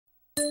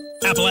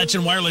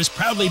Appalachian Wireless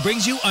proudly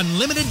brings you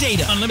unlimited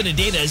data. Unlimited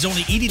data is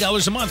only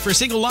 $80 a month for a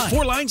single line.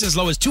 4 lines as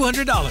low as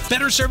 $200.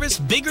 Better service,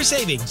 bigger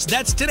savings.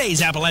 That's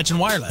today's Appalachian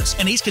Wireless,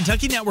 an East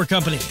Kentucky network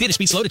company. Data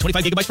speed slow to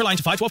 25 gigabytes per line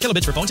to 512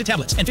 kilobits for phones and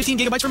tablets, and 15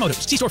 gigabytes for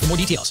modems. See store for more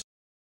details.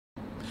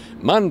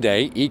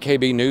 Monday,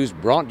 EKB News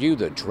brought you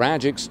the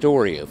tragic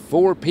story of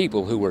 4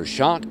 people who were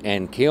shot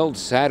and killed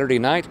Saturday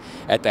night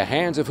at the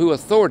hands of who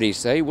authorities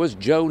say was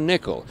Joe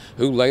Nickel,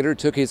 who later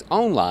took his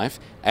own life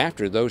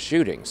after those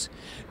shootings.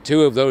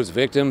 2 of those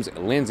victims,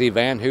 Lindsay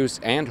Van Hoos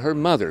and her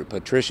mother,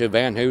 Patricia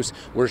Van Hoos,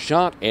 were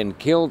shot and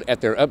killed at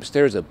their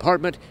upstairs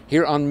apartment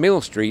here on Mill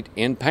Street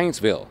in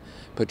Paintsville.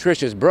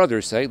 Patricia's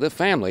brothers say the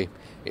family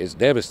is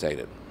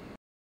devastated.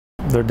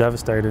 They're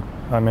devastated.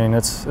 I mean,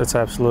 it's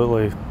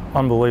absolutely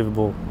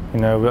unbelievable. You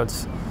know,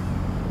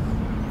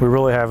 we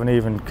really haven't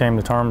even came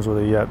to terms with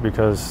it yet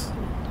because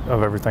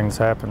of everything that's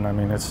happened. I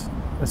mean, it's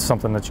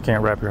something that you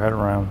can't wrap your head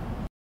around.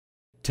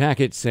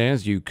 Tackett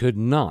says you could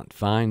not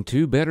find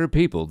 2 better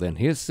people than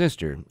his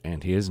sister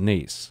and his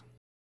niece.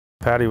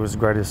 Patty was the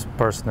greatest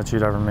person that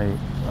you'd ever meet.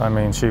 I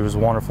mean, she was a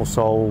wonderful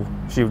soul.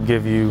 She would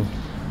give you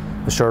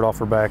the shirt off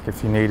her back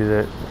if you needed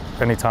it.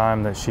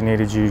 Anytime that she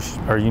needed you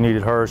or you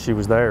needed her, she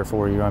was there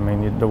for you. I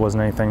mean, there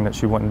wasn't anything that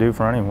she wouldn't do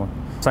for anyone.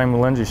 Same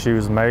with Lindsay, she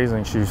was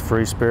amazing. She was a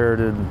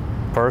free-spirited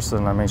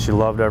person. I mean, she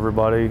loved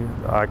everybody.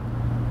 I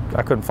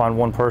couldn't find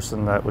one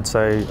person that would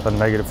say a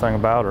negative thing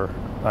about her.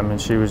 I mean,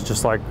 she was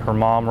just like her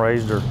mom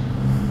raised her.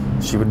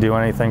 She would do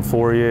anything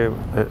for you.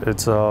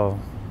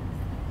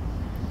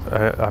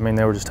 I mean,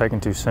 they were just taken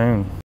too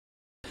soon.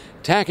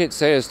 Tackett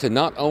says to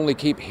not only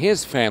keep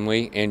his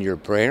family in your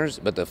prayers,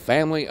 but the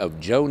family of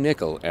Joe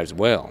Nickel as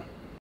well.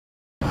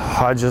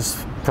 I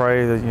just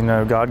pray that, you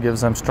know, God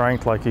gives them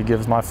strength like he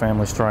gives my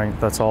family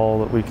strength. That's all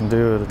that we can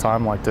do at a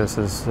time like this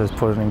is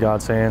put it in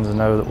God's hands and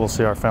know that we'll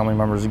see our family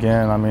members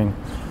again. I mean,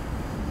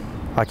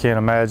 I can't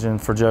imagine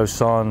for Joe's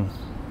son,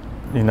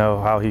 you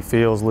know, how he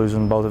feels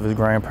losing both of his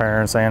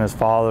grandparents and his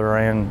father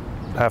and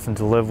having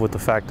to live with the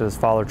fact that his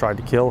father tried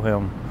to kill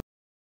him.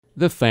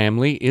 The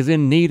family is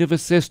in need of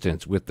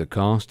assistance with the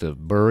cost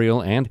of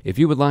burial, and if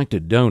you would like to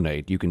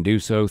donate, you can do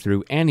so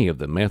through any of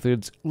the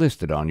methods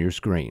listed on your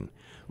screen.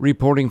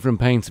 Reporting from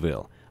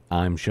Paintsville,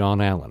 I'm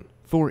Shawn Allen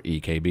for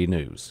EKB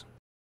News.